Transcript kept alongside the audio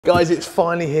Guys, it's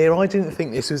finally here. I didn't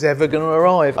think this was ever going to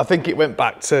arrive. I think it went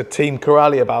back to Team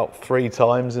Corrali about 3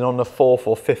 times, and on the 4th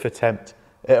or 5th attempt,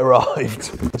 it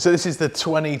arrived. So this is the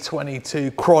 2022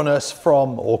 Kronos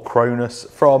from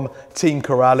Team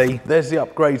Corrali. There's the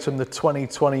upgrades from the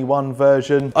 2021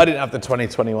 version. I didn't have the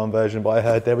 2021 version, but I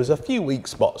heard there was a few weak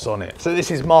spots on it. So this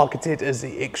is marketed as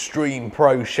the Extreme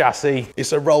Pro chassis.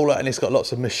 It's a roller and it's got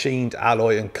lots of machined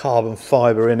alloy and carbon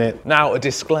fiber in it. Now, a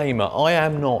disclaimer, I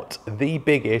am not the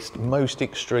biggest, most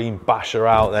extreme basher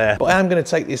out there, but I am going to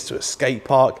take this to a skate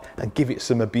park and give it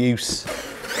some abuse.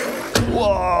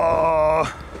 Whoa!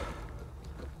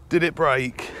 Did it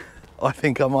break? I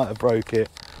think I might have broke it.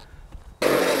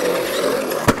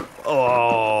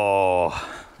 Oh,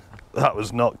 that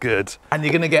was not good. And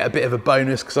you're gonna get a bit of a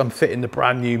bonus because I'm fitting the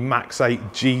brand new Max 8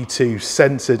 G2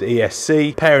 censored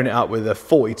ESC, pairing it up with a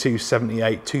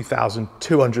 4278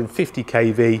 2250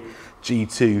 kV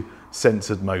G2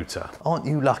 censored motor. Aren't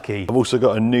you lucky? I've also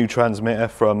got a new transmitter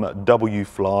from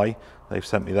W-Fly. They've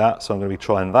sent me that, so I'm going to be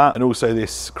trying that. And also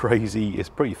this crazy, it's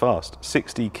pretty fast,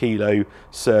 60 kilo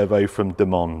servo from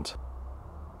Demond.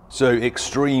 So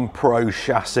Extreme Pro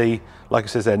chassis, like I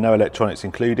said, there are no electronics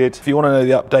included. If you want to know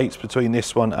the updates between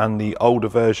this one and the older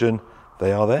version,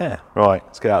 they are there. Right,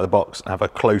 let's get out of the box and have a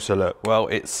closer look. Well,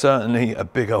 it's certainly a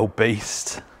big old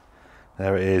beast.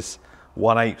 There it is.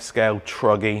 1/8 scale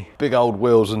truggy, big old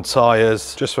wheels and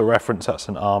tyres. Just for reference, that's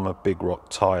an Armour Big Rock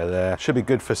tyre there. Should be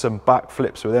good for some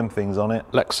backflips with them things on it.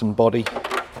 Lexan body.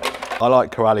 I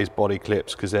like Corrali's body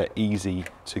clips because they're easy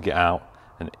to get out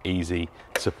and easy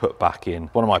to put back in.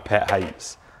 One of my pet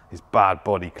hates is bad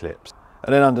body clips.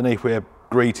 And then underneath we're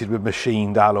greeted with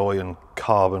machined alloy and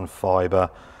carbon fibre.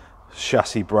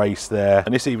 Chassis brace there.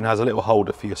 And this even has a little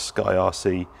holder for your Sky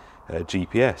RC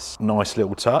GPS. Nice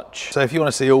little touch. So if you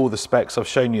want to see all the specs, I've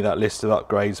shown you that list of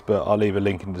upgrades, but I'll leave a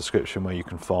link in the description where you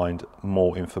can find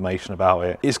more information about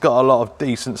it. It's got a lot of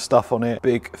decent stuff on it.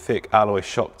 Big, thick alloy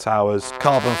shock towers,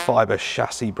 carbon fibre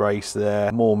chassis brace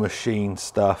there, more machine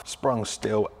stuff, sprung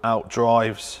steel out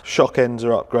drives, shock ends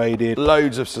are upgraded,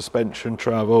 loads of suspension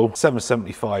travel,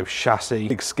 775 chassis,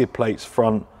 big skid plates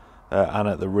front and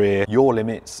at the rear. Your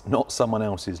limits, not someone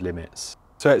else's limits.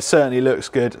 So it certainly looks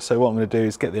good. So what I'm going to do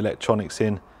is get the electronics in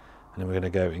and then we're going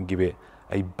to go and give it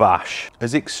a bash.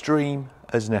 As extreme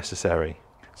as necessary.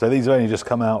 So these have only just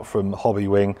come out from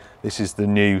Hobbywing. This is the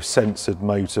new censored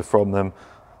motor from them.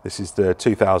 This is the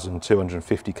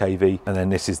 2250 kV and then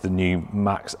this is the new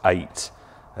Max 8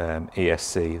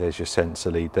 ESC. There's your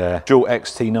sensor lead there. Dual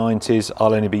XT90s.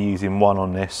 I'll only be using one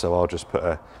on this, so I'll just put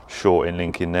a shorting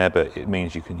link in there, but it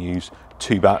means you can use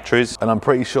 2 batteries. And I'm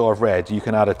pretty sure I've read you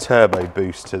can add a turbo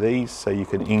boost to these, so you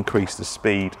can increase the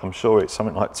speed. I'm sure it's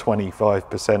something like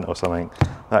 25% or something.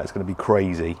 That's going to be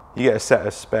crazy. You get a set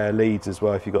of spare leads as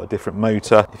well if you've got a different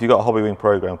motor. If you've got a Hobbywing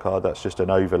program card, that's just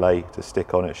an overlay to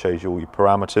stick on. It shows you all your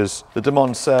parameters. The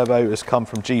Demond servo has come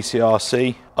from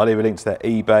GCRC. I'll leave a link to their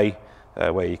eBay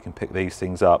where you can pick these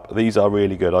things up. These are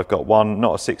really good. I've got one,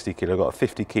 not a 60 kilo, I've got a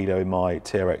 50 kilo in my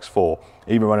TRX4.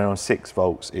 Even running on 6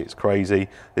 volts, it's crazy.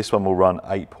 This one will run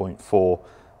 8.4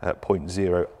 at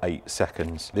 0.08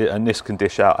 seconds. And this can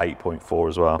dish out 8.4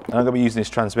 as well. And I'm gonna be using this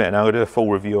transmitter. Now I'm gonna do a full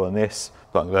review on this,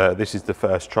 but this is the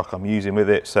first truck I'm using with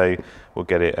it, so we'll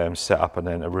get it set up and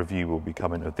then a review will be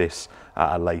coming of this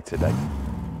at a later date.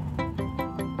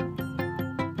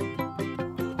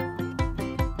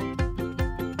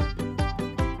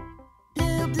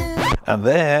 And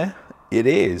there it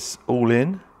is, all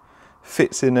in,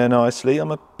 fits in there nicely.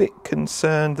 I'm a bit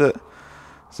concerned that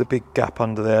there's a big gap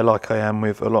under there, like I am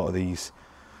with a lot of these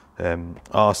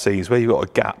RCs, where you've got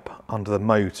a gap under the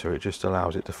motor, it just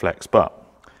allows it to flex, but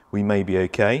we may be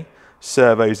okay.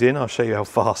 Servo's in, I'll show you how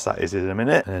fast that is in a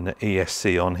minute. And the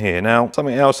ESC on here. Now,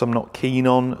 something else I'm not keen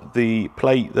on, the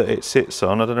plate that it sits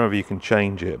on, I don't know if you can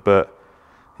change it, but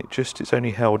it's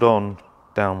only held on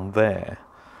down there.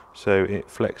 So it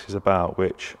flexes about,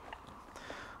 which,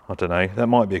 I don't know, that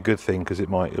might be a good thing because it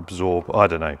might absorb, I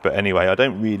don't know. But anyway, I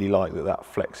don't really like that that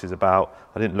flexes about.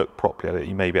 I didn't look properly at it.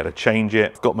 You may be able to change it.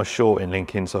 I've got my shorting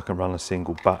link in so I can run a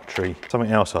single battery.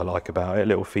 Something else I like about it, a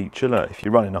little feature, look, if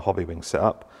you're running a Hobbywing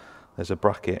setup, there's a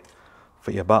bracket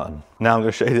for your button. Now I'm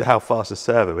going to show you how fast the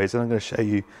servo is, and I'm going to show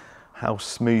you how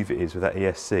smooth it is with that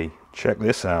ESC. Check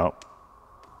this out.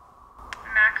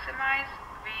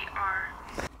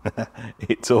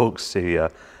 It talks to you.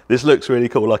 This looks really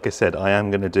cool. Like I said, I am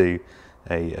going to do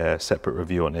a separate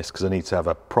review on this because I need to have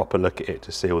a proper look at it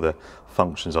to see all the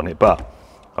functions on it, but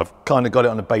I've kind of got it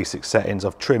on the basic settings.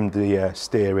 I've trimmed the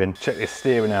steering. Check this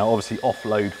steering out. Obviously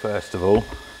offload first of all.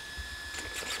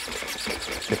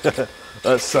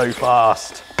 That's so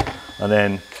fast. And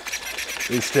then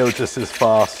it's still just as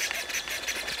fast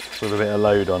with a bit of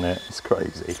load on it. It's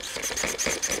crazy.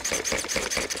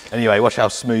 Anyway, watch how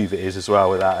smooth it is as well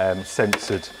with that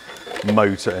censored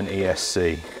motor and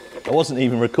ESC. I wasn't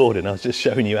even recording, I was just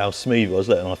showing you how smooth it was.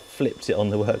 Look, and I flipped it on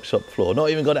the workshop floor. Not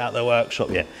even got it out of the workshop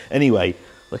yet. Anyway,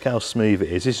 look how smooth it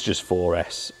is. This is just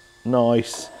 4S.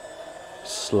 Nice,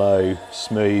 slow,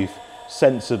 smooth,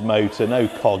 censored motor, no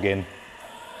cogging,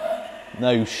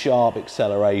 no sharp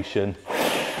acceleration.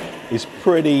 It's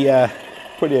pretty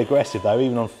aggressive though,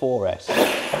 even on 4S.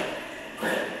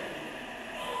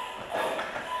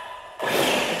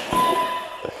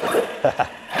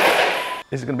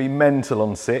 This is going to be mental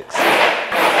on 6.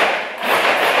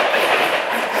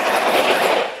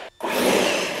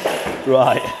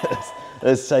 Right,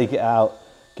 let's take it out,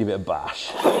 give it a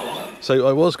bash. So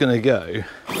I was going to go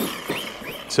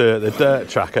to the dirt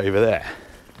track over there,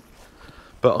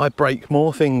 but I break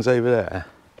more things over there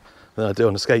than I do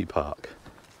on the skate park.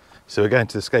 So we're going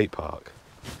to the skate park.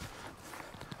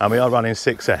 And we are running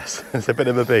 6S. It's a bit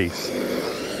of a beast.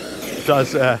 It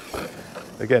does,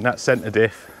 again, that centre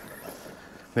diff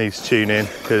needs tuning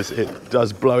because it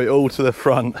does blow it all to the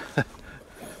front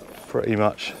pretty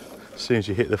much as soon as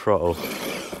you hit the throttle.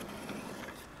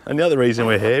 And the other reason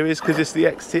we're here is because it's the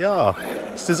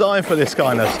XTR. It's designed for this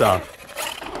kind of stuff.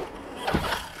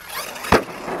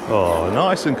 Oh,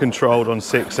 nice and controlled on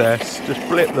 6S. Just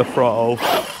flip the throttle,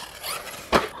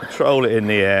 control it in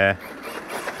the air.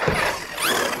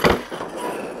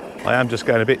 I am just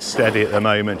going a bit steady at the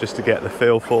moment just to get the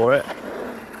feel for it.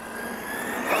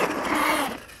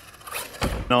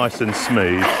 Nice and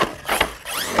smooth.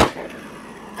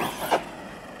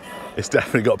 It's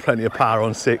definitely got plenty of power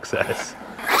on 6S.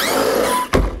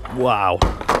 Wow.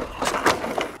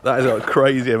 That has got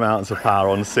crazy amounts of power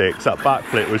on 6. That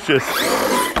backflip was just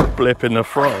flipping the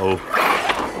throttle.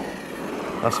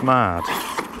 That's mad.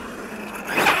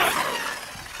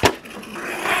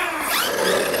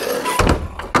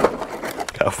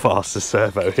 Look how fast the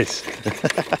servo is.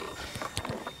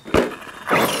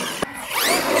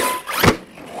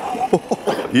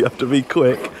 You have to be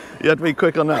quick. You have to be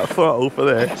quick on that throttle for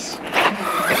this.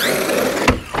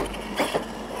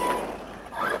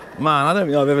 Man, I don't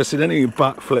think I've ever seen any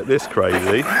backflip this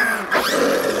crazy.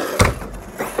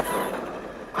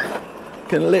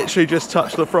 Can literally just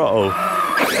touch the throttle.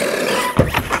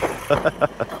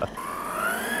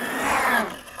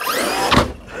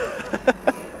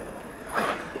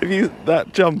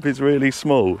 That jump is really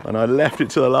small, and I left it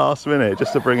to the last minute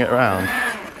just to bring it round.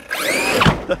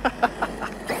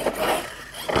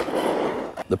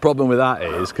 The problem with that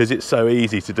is, because it's so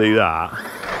easy to do that,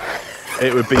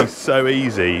 it would be so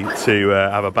easy to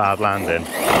have a bad landing.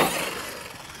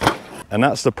 And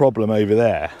that's the problem over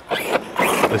there.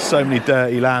 There's so many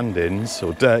dirty landings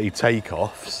or dirty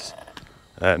takeoffs,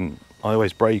 I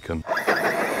always break them.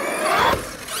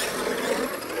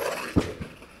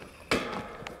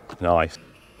 Nice.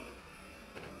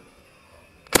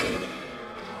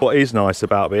 What is nice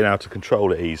about being able to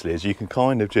control it easily is you can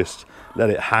kind of just let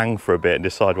it hang for a bit and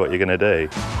decide what you're going to do.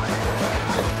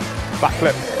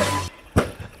 Backflip.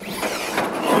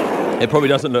 It probably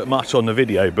doesn't look much on the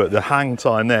video, but the hang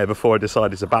time there before I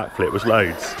decided to backflip was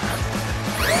loads.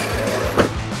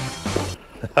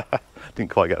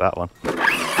 Didn't quite get that one.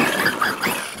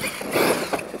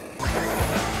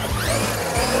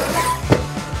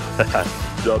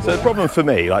 So the problem for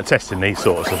me, like testing these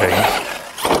sorts of things,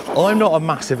 I'm not a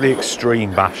massively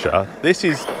extreme basher. This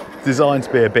is designed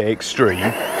to be a bit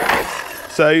extreme.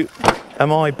 So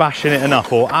am I bashing it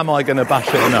enough, or am I going to bash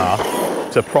it enough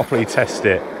to properly test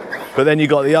it? But then you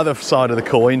got the other side of the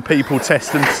coin, people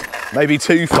test them maybe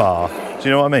too far. Do you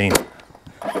know what I mean?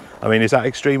 I mean, is that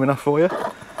extreme enough for you?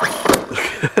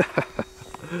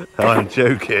 I'm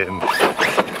joking.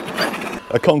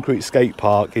 A concrete skate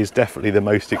park is definitely the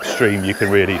most extreme you can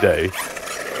really do.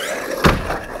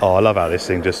 Oh, I love how this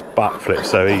thing just backflips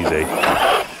so easy.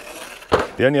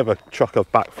 The only other truck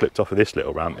I've backflipped off of this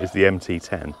little ramp is the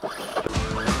MT10.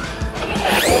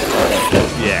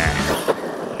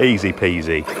 Yeah, easy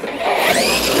peasy.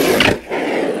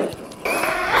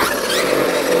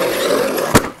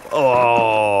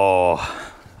 Oh,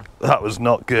 that was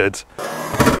not good.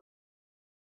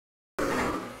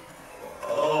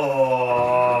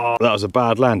 Oh, that was a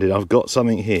bad landing. I've got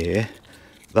something here.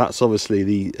 That's obviously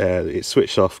the, it's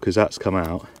switched off because that's come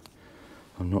out.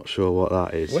 I'm not sure what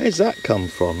that is. Where's that come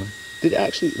from? Did it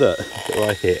actually, look what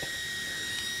I hit.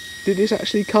 Did this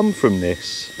actually come from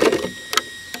this?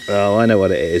 Oh, I know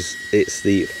what it is. It's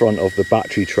the front of the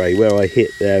battery tray. Where I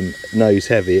hit nose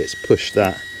heavy, it's pushed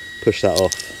that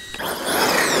off.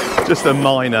 Just a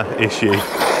minor issue.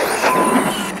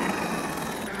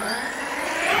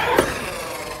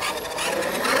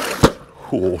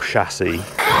 Poor chassis.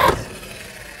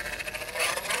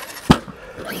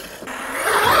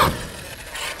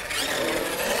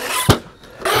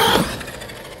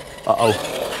 Uh-oh.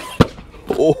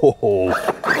 Oh,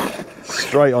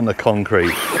 straight on the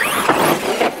concrete.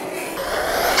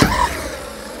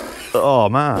 Oh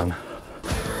man.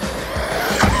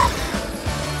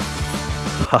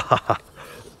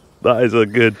 That is a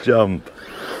good jump.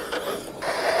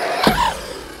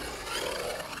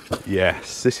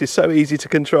 Yes, this is so easy to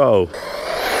control.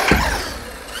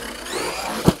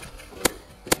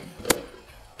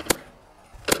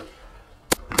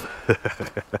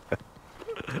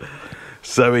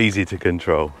 So easy to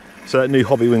control. So that new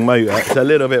Hobbywing motor, it's a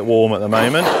little bit warm at the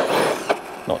moment.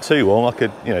 Not too warm, I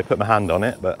could, you know, put my hand on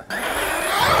it, but...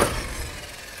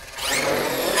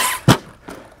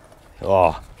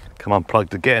 Oh, come on,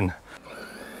 plugged again.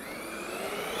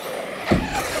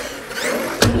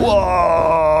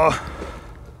 Whoa!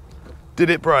 Did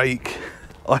it break?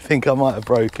 I think I might have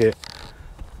broke it.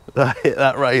 That hit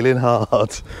that railing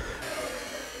hard.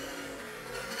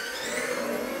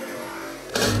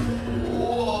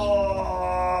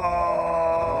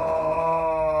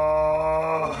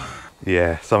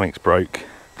 Yeah, something's broke.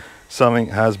 Something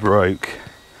has broke.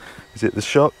 Is it the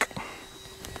shock?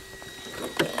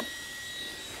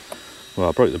 Well,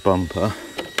 I broke the bumper.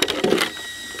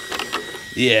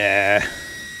 Yeah.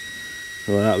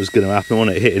 Well, that was going to happen,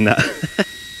 wasn't it, hitting that?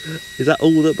 Is that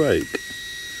all that broke?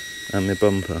 And the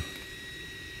bumper.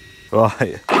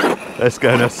 Right, let's go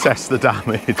and assess the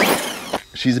damage.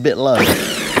 She's a bit low.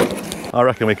 I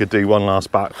reckon we could do one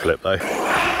last backflip though.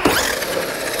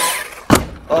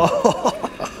 Oh.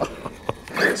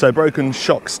 So broken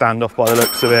shock standoff by the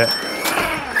looks of it.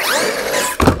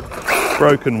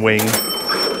 Broken wing.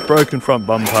 Broken front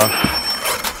bumper.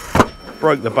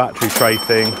 Broke the battery tray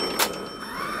thing.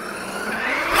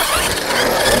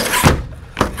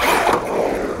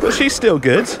 But she's still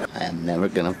good. I am never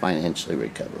going to financially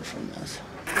recover from this.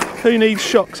 Who needs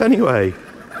shocks anyway?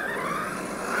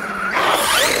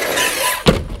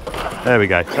 There we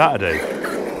go, that'll do.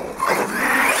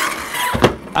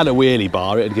 Add a wheelie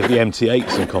bar, it'd give the MT8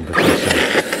 some competition.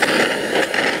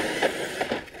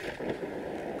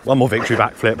 One more victory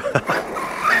backflip.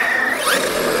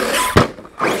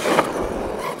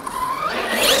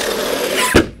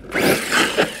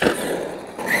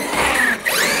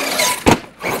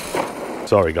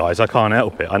 Sorry guys, I can't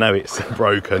help it. I know it's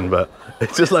broken, but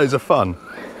it's just loads of fun.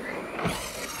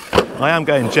 I am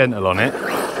going gentle on it.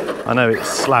 I know it's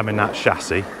slamming that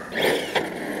chassis.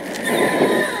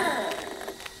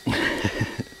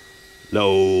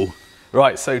 Low.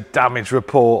 Right, so damage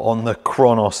report on the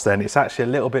Kronos then. It's actually a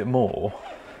little bit more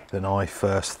than I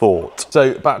first thought.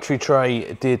 So battery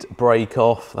tray did break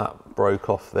off. That broke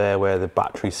off there where the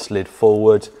battery slid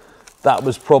forward. That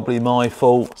was probably my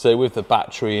fault. So with the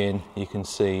battery in, you can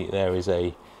see there is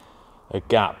a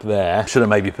gap there. Should have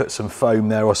maybe put some foam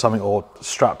there or something, or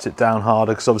strapped it down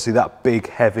harder, because obviously that big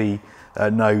heavy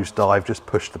nose dive just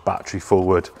pushed the battery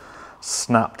forward,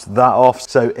 snapped that off.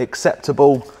 So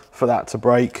acceptable for that to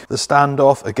break. The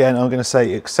standoff, again, I'm going to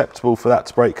say acceptable for that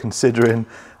to break considering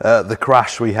the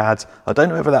crash we had. I don't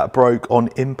know whether that broke on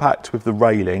impact with the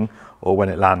railing or when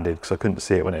it landed, because I couldn't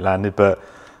see it when it landed, but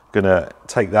gonna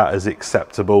take that as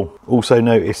acceptable. Also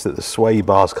notice that the sway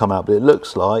bars come out, but it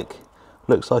looks like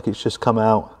it's just come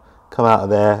out of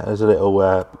there. There's a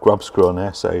little grub screw on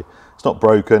there, so it's not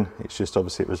broken, it's just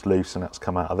obviously it was loose and that's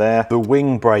come out of there. The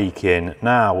wing break-in,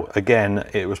 now again,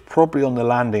 it was probably on the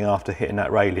landing after hitting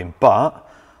that railing, but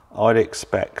I'd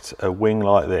expect a wing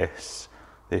like this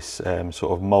sort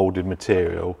of molded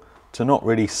material to not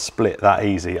really split that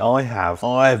easy. I have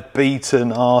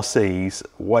beaten RCs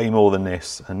way more than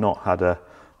this and not had a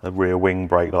rear wing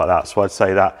break like that. So I'd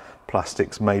say that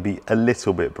plastic's maybe a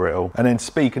little bit brittle. And then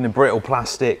speaking of brittle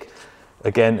plastic,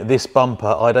 again, this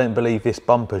bumper, I don't believe this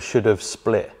bumper should have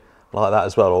split like that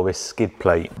as well, or this skid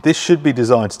plate. This should be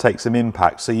designed to take some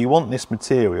impact, so you want this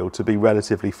material to be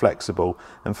relatively flexible,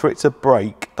 and for it to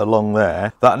break along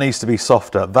there, that needs to be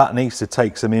softer, that needs to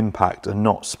take some impact and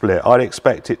not split. I'd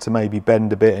expect it to maybe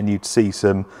bend a bit and you'd see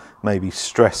some maybe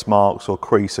stress marks or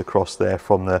crease across there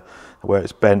from where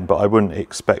it's bent, but I wouldn't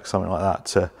expect something like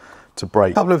that to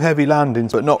break. A couple of heavy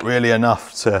landings, but not really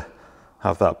enough to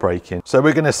have that break in. So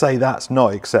we're going to say that's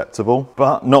not acceptable,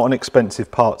 but not an expensive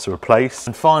part to replace.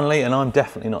 And finally, and I'm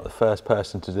definitely not the first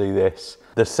person to do this,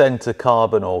 the center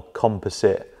carbon or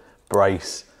composite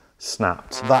brace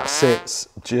snapped. That sits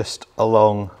just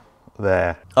along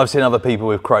there. I've seen other people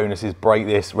with Kronos break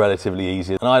this relatively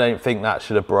easy, and I don't think that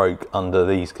should have broke under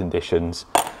these conditions.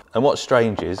 And what's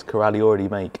strange is Corelli already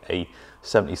make a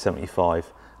 70-75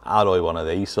 alloy one of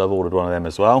these, so I've ordered one of them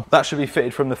as well. That should be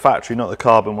fitted from the factory, not the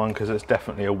carbon one, because it's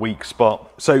definitely a weak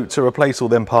spot. So to replace all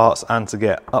them parts and to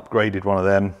get upgraded one of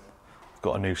them, I've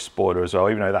got a new spoiler as well,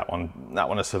 even though that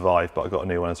one has survived, but I got a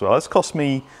new one as well. It's cost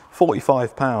me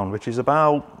 £45, which is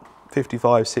about $55,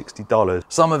 $60.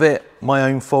 Some of it my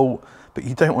own fault, but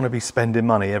you don't want to be spending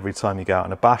money every time you go out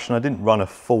on a bash, and I didn't run a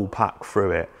full pack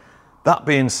through it. That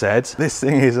being said, this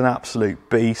thing is an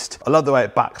absolute beast. I love the way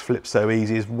it backflips so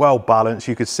easy. It's well balanced.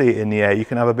 You could see it in the air. You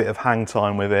can have a bit of hang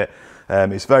time with it.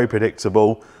 It's very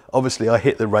predictable. Obviously, I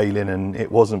hit the railing and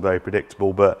it wasn't very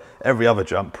predictable, but every other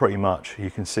jump, pretty much,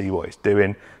 you can see what it's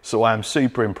doing. So I am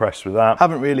super impressed with that.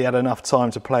 Haven't really had enough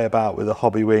time to play about with the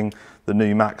Hobbywing, the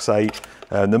new Max 8.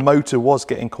 The motor was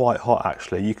getting quite hot,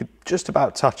 actually. You could just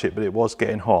about touch it, but it was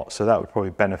getting hot. So that would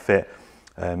probably benefit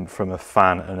from a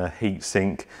fan and a heat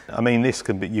sink. I mean, this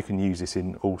can be, you can use this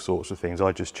in all sorts of things.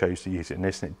 I just chose to use it in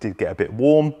this, and it did get a bit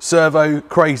warm. Servo,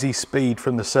 crazy speed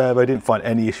from the servo. Didn't find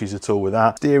any issues at all with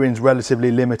that. Steering's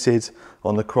relatively limited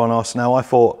on the Kronos. Now, I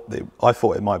thought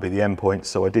it might be the end points,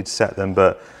 so I did set them,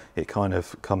 but it kind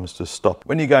of comes to a stop.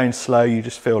 When you're going slow, you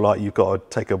just feel like you've got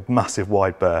to take a massive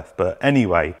wide berth. But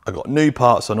anyway, I got new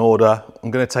parts on order. I'm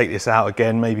going to take this out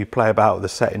again, maybe play about with the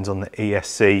settings on the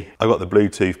ESC. I got the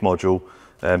Bluetooth module,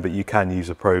 but you can use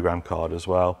a program card as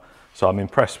well. So I'm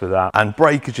impressed with that. And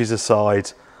breakages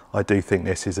aside, I do think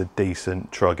this is a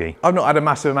decent truggy. I've not had a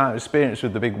massive amount of experience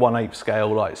with the big 1/8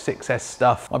 scale like 6S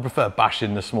stuff. I prefer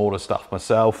bashing the smaller stuff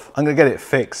myself. I'm gonna get it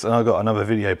fixed, and I've got another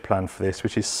video planned for this,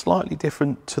 which is slightly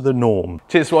different to the norm.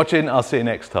 Cheers for watching, I'll see you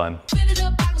next time.